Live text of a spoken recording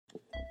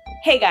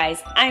Hey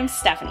guys, I'm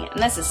Stephanie,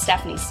 and this is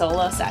Stephanie's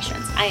Solo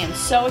Sessions. I am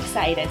so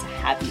excited to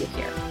have you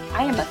here.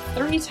 I am a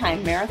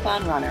 3-time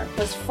marathon runner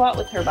who has fought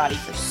with her body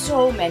for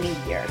so many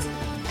years.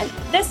 And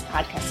this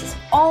podcast is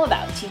all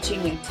about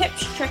teaching you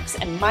tips, tricks,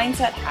 and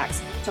mindset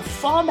hacks to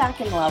fall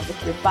back in love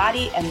with your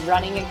body and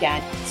running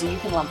again so you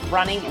can love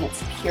running in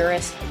its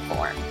purest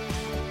form.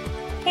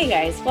 Hey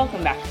guys,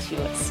 welcome back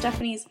to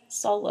Stephanie's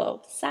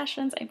Solo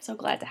Sessions. I'm so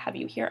glad to have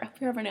you here. I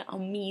hope you're having an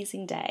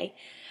amazing day.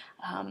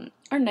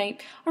 Or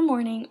night, or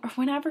morning, or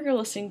whenever you're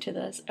listening to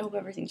this. I hope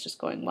everything's just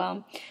going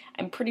well.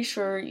 I'm pretty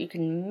sure you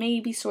can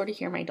maybe sort of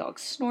hear my dog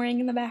snoring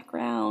in the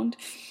background.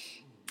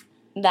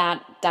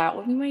 That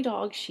would be my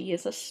dog. She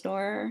is a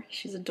snorer.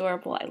 She's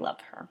adorable. I love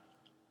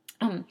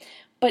her.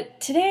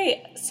 But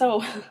today,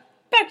 so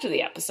back to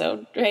the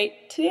episode,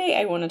 right? Today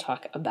I want to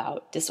talk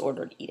about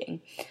disordered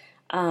eating.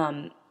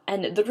 And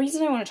the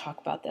reason I want to talk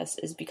about this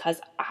is because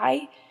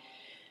I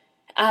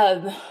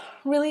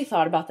really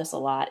thought about this a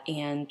lot,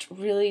 and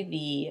really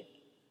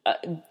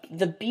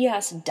the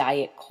BS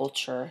diet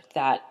culture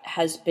that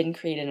has been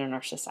created in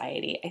our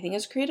society, I think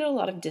has created a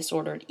lot of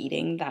disordered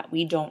eating that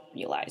we don't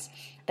realize,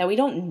 that we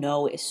don't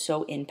know is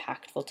so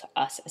impactful to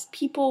us as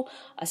people,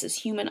 us as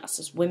human, us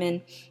as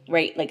women,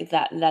 right? Like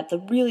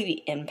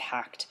the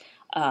impact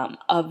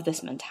of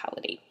this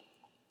mentality.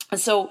 And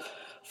so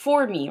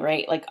for me,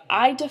 right, like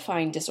I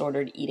define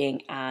disordered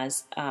eating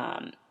as,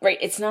 right,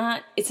 it's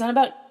not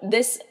about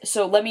this.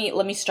 So let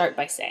me start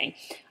by saying,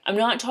 I'm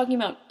not talking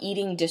about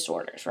eating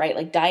disorders, right?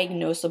 Like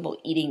diagnosable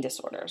eating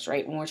disorders,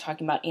 right? When we're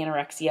talking about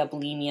anorexia,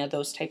 bulimia,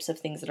 those types of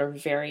things that are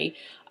very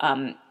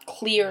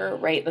clear,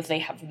 right? That they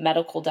have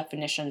medical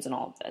definitions and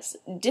all of this.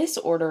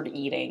 Disordered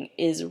eating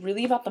is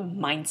really about the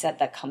mindset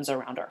that comes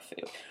around our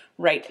food,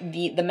 right?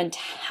 The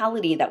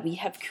mentality that we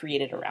have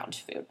created around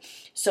food.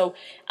 So,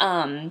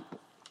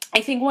 I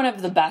think one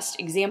of the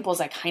best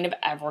examples I kind of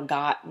ever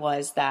got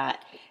was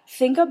that,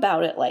 think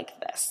about it like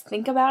this.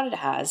 Think about it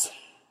as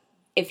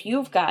if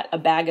you've got a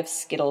bag of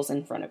Skittles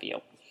in front of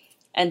you,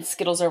 and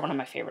Skittles are one of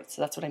my favorites,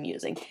 so that's what I'm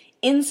using.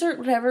 Insert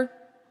whatever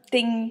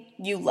thing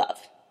you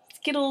love.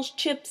 Skittles,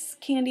 chips,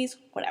 candies,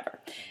 whatever.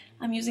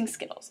 I'm using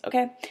Skittles,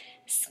 okay?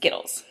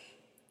 Skittles.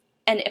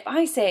 And if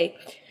I say,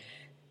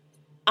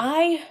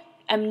 I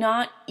am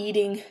not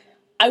eating,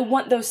 I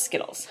want those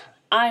Skittles.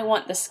 I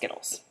want the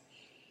Skittles.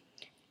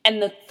 And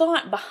the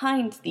thought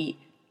behind the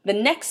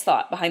next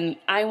thought behind the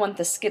I want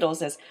the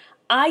Skittles is,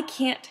 I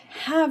can't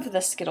have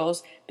the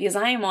Skittles because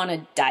I am on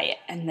a diet,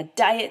 and the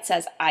diet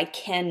says I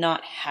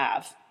cannot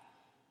have.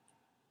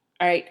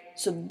 All right,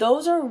 so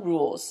those are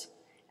rules,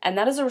 and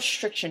that is a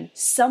restriction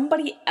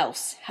somebody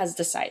else has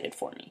decided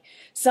for me.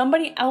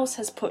 Somebody else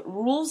has put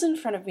rules in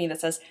front of me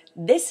that says,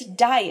 this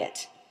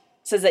diet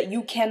says that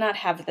you cannot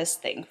have this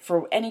thing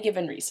for any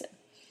given reason.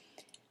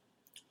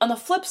 On the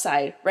flip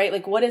side, right,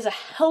 like what is a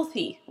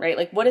healthy, right,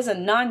 like what is a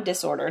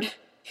non-disordered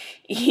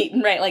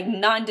right, like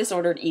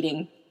non-disordered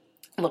eating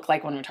look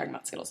like when we're talking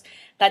about Skittles?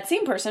 That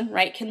same person,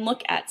 right, can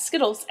look at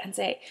Skittles and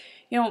say,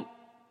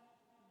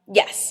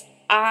 yes,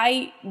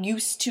 I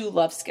used to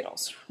love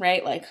Skittles,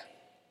 right, like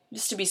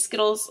used to be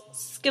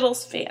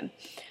Skittles fan.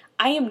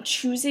 I am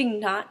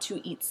choosing not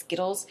to eat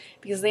Skittles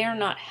because they are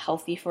not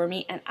healthy for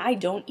me, and I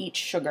don't eat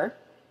sugar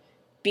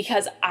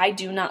because I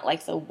do not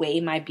like the way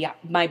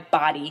my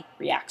body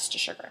reacts to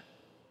sugar.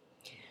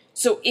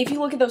 So if you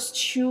look at those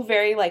two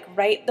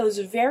those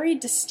very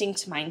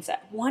distinct mindset.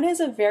 One is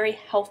a very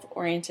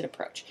health-oriented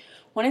approach.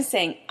 One is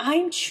saying,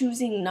 I'm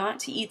choosing not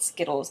to eat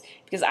Skittles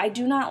because I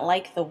do not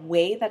like the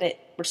way that it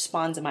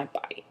responds in my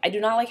body. I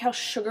do not like how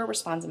sugar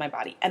responds in my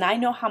body, and I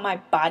know how my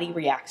body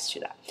reacts to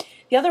that.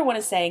 The other one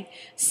is saying,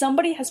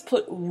 somebody has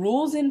put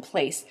rules in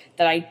place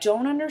that I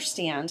don't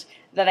understand,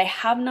 that I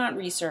have not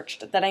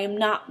researched, that I am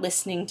not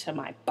listening to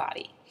my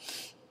body.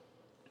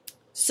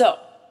 So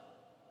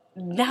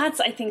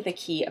that's, I think, the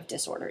key of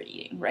disordered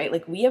eating, right?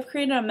 Like we have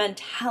created a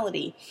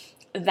mentality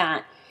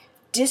that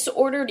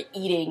disordered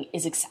eating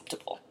is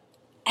acceptable.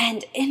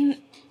 And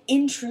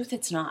in truth,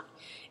 it's not.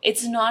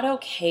 It's not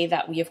okay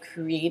that we have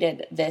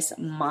created this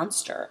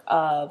monster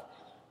of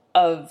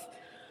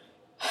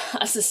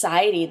a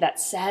society that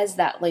says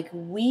that like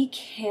we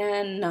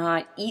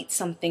cannot eat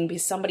something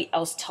because somebody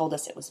else told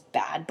us it was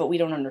bad, but we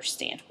don't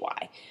understand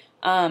why.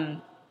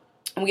 And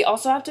we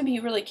also have to be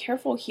really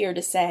careful here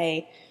to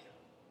say,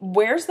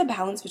 where's the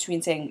balance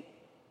between saying,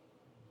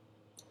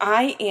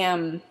 I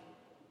am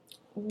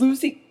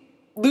losing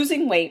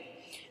weight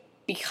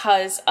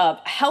because of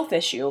a health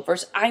issue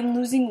versus I'm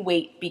losing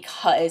weight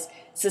because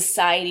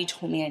society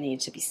told me I needed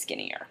to be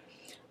skinnier.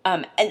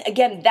 And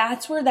again,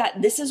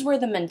 this is where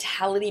the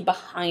mentality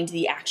behind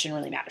the action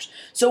really matters.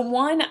 So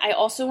one, I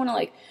also want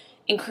to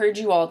encourage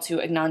you all to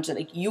acknowledge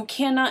that you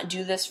cannot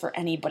do this for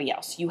anybody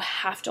else. You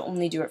have to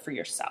only do it for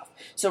yourself.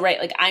 So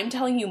right, I'm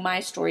telling you my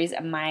stories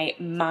and my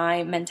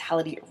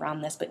mentality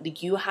around this,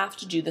 but you have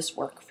to do this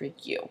work for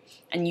you,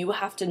 and you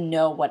have to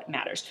know what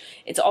matters.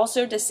 It's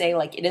also to say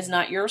it is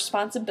not your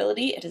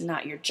responsibility, it is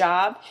not your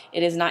job,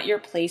 it is not your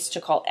place to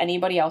call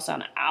anybody else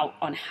out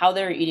on how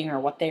they're eating or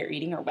what they're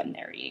eating or when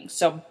they're eating.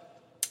 So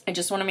I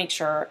just want to make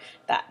sure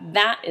that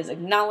that is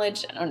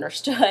acknowledged and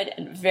understood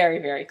and very,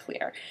 very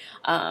clear.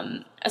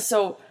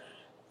 So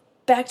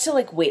back to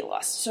like weight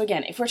loss. So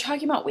again, if we're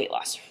talking about weight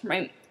loss,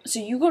 right? So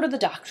you go to the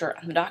doctor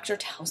and the doctor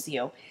tells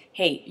you,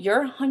 hey, you're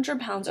 100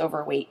 pounds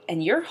overweight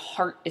and your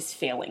heart is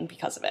failing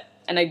because of it.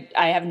 And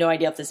I have no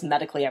idea if this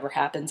medically ever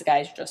happens,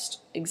 guys, just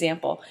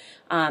example.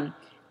 And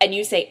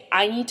you say,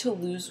 I need to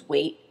lose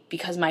weight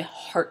because my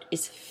heart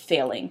is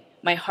failing.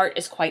 My heart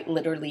is quite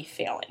literally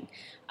failing.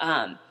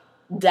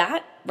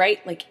 That, right,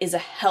 like is a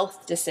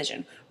health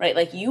decision, right?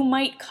 Like you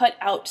might cut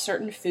out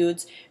certain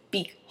foods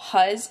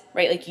because,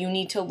 right, like you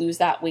need to lose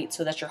that weight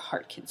so that your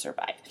heart can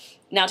survive.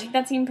 Now take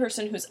that same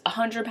person who's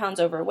 100 pounds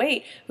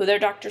overweight, who their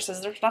doctor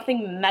says there's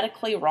nothing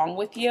medically wrong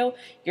with you,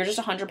 you're just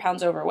 100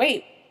 pounds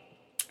overweight,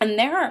 and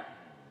they're,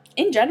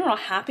 in general,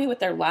 happy with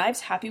their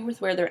lives, happy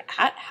with where they're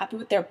at, happy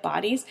with their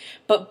bodies,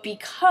 but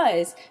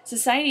because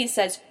society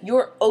says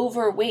you're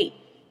overweight,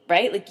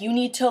 right, like you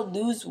need to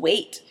lose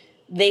weight,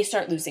 they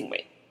start losing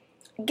weight.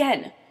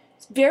 Again,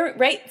 very,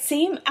 right,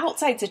 same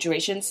outside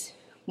situations,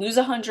 lose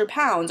 100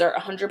 pounds or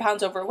 100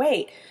 pounds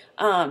overweight,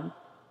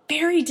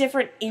 very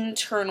different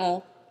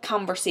internal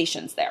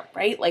conversations there,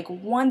 right? Like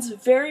one's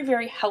very,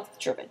 very health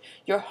driven.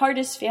 Your heart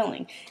is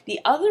failing. The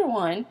other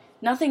one,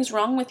 nothing's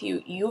wrong with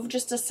you. You've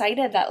just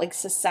decided that like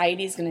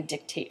society is going to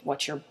dictate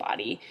what your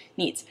body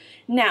needs.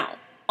 Now,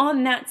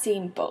 on that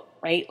same boat,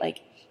 right?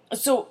 Like,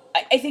 so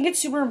I think it's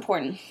super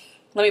important.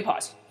 Let me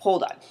pause.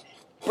 Hold on.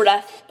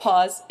 Breath,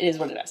 pause. It is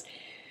what it is.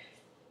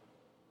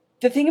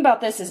 The thing about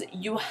this is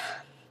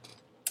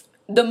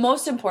the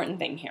most important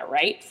thing here,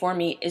 right, for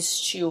me is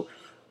to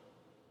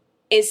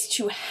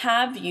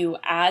have you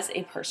as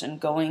a person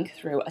going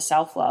through a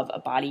self-love, a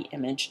body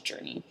image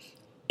journey,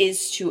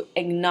 is to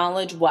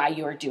acknowledge why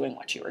you are doing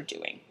what you are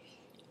doing.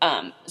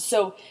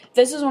 So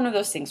this is one of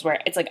those things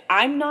where it's like,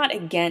 I'm not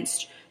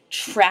against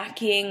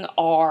tracking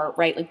or,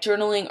 right, like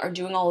journaling or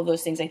doing all of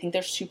those things. I think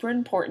they're super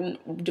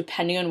important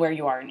depending on where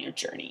you are in your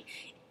journey.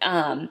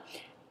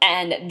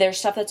 And there's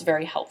stuff that's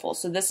very helpful.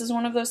 So this is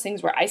one of those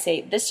things where I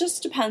say, this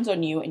just depends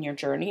on you and your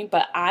journey.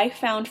 But I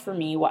found for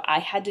me, what I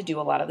had to do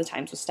a lot of the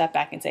times was step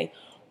back and say,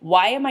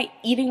 why am I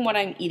eating what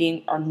I'm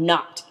eating or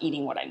not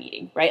eating what I'm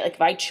eating, right? Like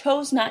if I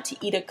chose not to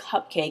eat a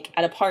cupcake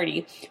at a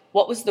party,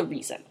 what was the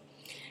reason?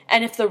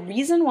 And if the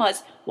reason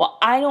was, well,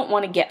 I don't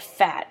want to get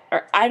fat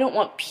or I don't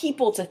want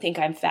people to think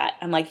I'm fat,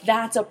 I'm like,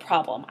 that's a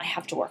problem. I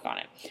have to work on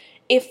it.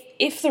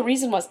 If the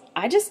reason was,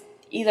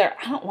 either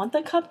I don't want the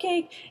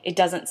cupcake, it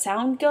doesn't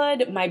sound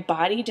good, my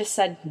body just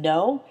said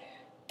no,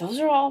 those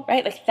are all,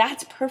 right? Like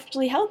that's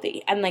perfectly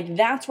healthy. And like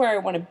that's where I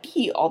want to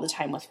be all the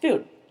time with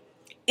food.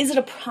 Is it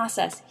a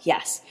process?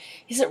 Yes.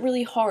 Is it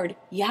really hard?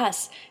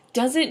 Yes.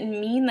 Does it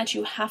mean that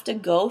you have to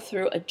go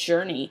through a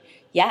journey?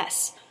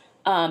 Yes.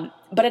 But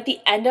at the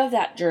end of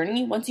that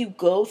journey, once you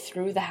go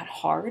through that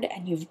hard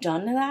and you've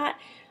done that,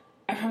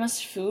 I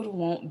promise food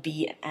won't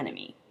be an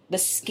enemy. The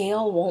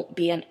scale won't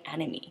be an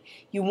enemy.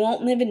 You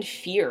won't live in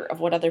fear of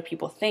what other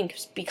people think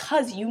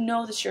because you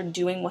know that you're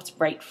doing what's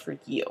right for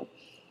you.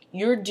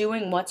 You're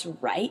doing what's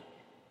right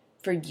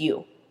for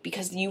you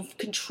because you've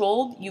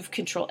controlled,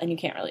 and you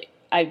can't really,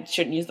 I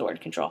shouldn't use the word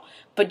control,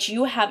 but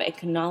you have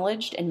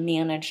acknowledged and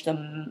managed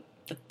the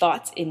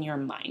thoughts in your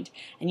mind,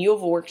 and you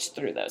have worked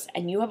through those,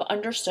 and you have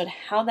understood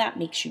how that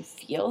makes you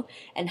feel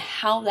and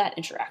how that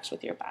interacts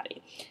with your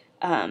body.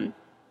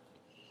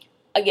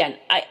 Again,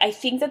 I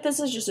think that this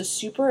is just a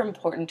super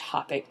important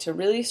topic to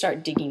really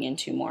start digging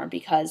into more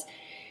because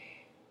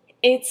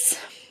it's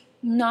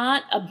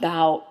not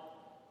about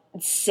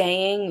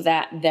saying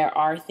that there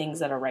are things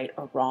that are right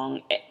or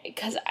wrong,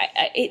 because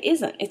it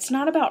isn't. It's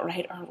not about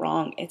right or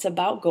wrong. It's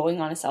about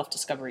going on a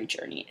self-discovery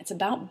journey. It's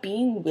about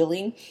being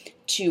willing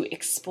to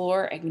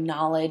explore,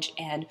 acknowledge,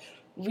 and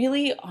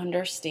really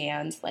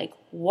understand, like,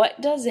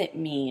 what does it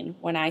mean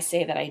when I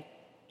say that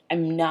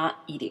I'm not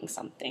eating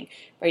something,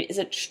 right? Is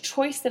it a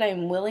choice that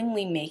I'm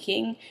willingly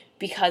making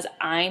because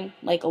I'm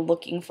like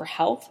looking for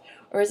health,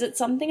 or is it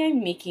something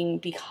I'm making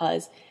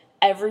because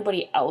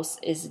everybody else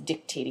is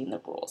dictating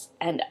the rules?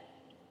 And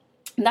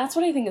that's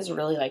what I think is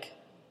really like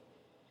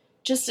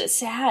just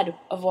sad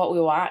of what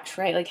we watch,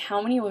 right? Like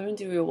how many women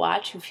do we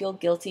watch who feel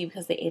guilty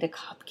because they ate a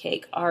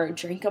cupcake or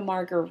drank a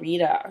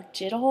margarita or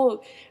did a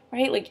whole,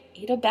 right? Like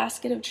ate a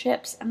basket of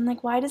chips. I'm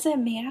like, why does it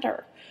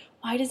matter?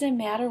 Why does it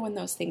matter when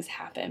those things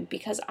happen?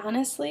 Because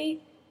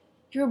honestly,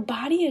 your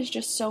body is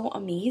just so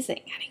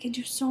amazing and it can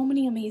do so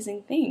many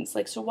amazing things.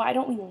 Like, so why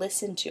don't we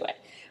listen to it?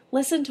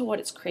 Listen to what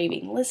it's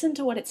craving. Listen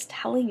to what it's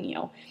telling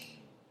you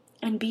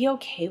and be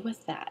okay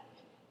with that.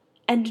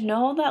 And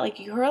know that like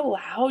you're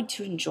allowed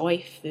to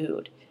enjoy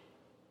food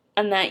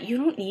and that you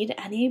don't need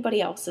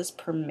anybody else's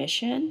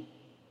permission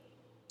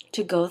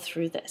to go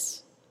through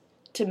this,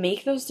 to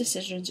make those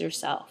decisions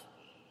yourself.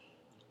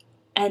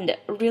 And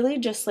really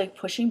just like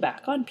pushing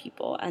back on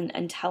people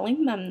and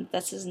telling them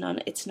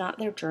it's not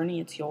their journey,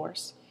 it's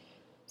yours.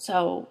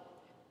 So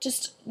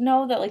just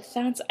know that like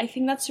I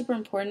think that's super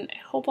important. I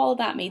hope all of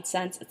that made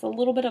sense. It's a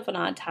little bit of an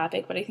odd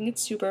topic, but I think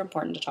it's super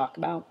important to talk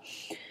about.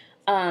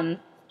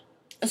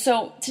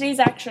 So today's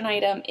action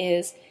item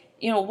is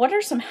what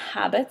are some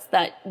habits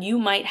that you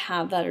might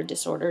have that are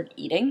disordered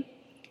eating?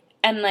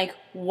 And like,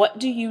 what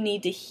do you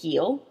need to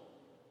heal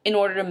in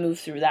order to move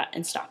through that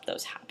and stop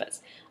those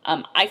habits?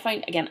 I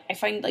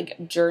find like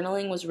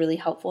journaling was really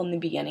helpful in the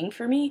beginning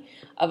for me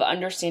of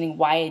understanding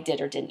why I did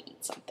or didn't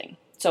eat something.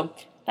 So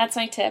that's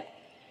my tip.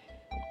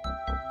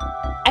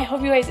 I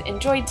hope you guys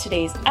enjoyed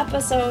today's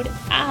episode.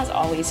 As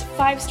always,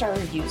 5-star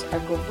reviews are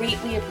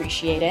greatly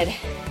appreciated.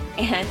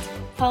 And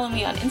follow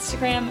me on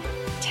Instagram,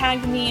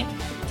 tag me,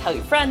 tell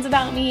your friends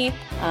about me,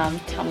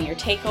 tell me your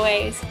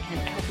takeaways, and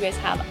I hope you guys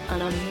have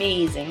an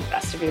amazing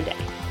rest of your day.